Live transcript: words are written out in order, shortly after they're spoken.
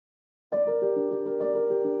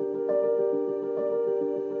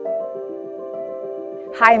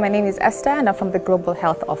Hi, my name is Esther and I'm from the Global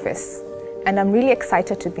Health Office. And I'm really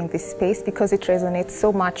excited to be in this space because it resonates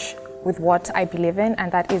so much with what I believe in,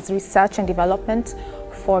 and that is research and development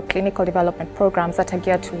for clinical development programs that are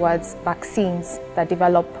geared towards vaccines that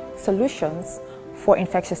develop solutions for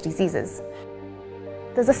infectious diseases.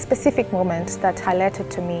 There's a specific moment that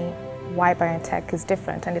highlighted to me why BioNTech is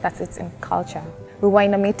different, and that's its in culture. We were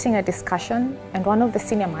in a meeting, a discussion, and one of the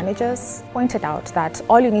senior managers pointed out that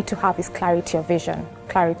all you need to have is clarity of vision,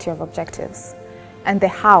 clarity of objectives, and the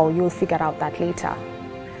how, you'll figure out that later.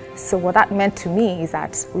 So what that meant to me is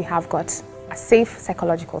that we have got a safe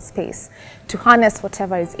psychological space to harness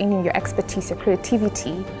whatever is in you, your expertise, your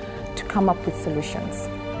creativity, to come up with solutions.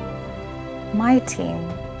 My team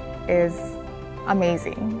is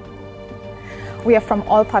amazing. We are from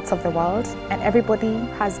all parts of the world, and everybody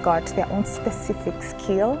has got their own specific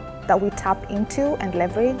skill that we tap into and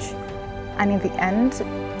leverage, and in the end,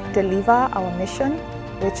 deliver our mission,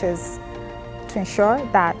 which is to ensure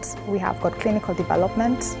that we have got clinical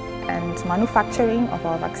development and manufacturing of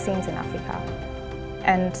our vaccines in Africa.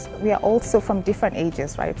 And we are also from different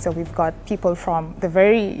ages, right? So we've got people from the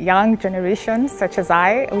very young generation, such as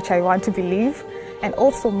I, which I want to believe, and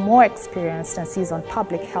also more experienced and seasoned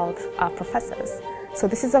public health professors. So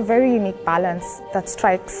this is a very unique balance that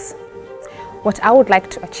strikes what I would like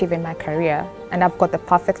to achieve in my career, and I've got the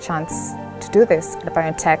perfect chance to do this at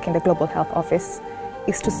BioNTech in the Global Health Office,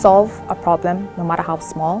 is to solve a problem, no matter how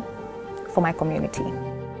small, for my community.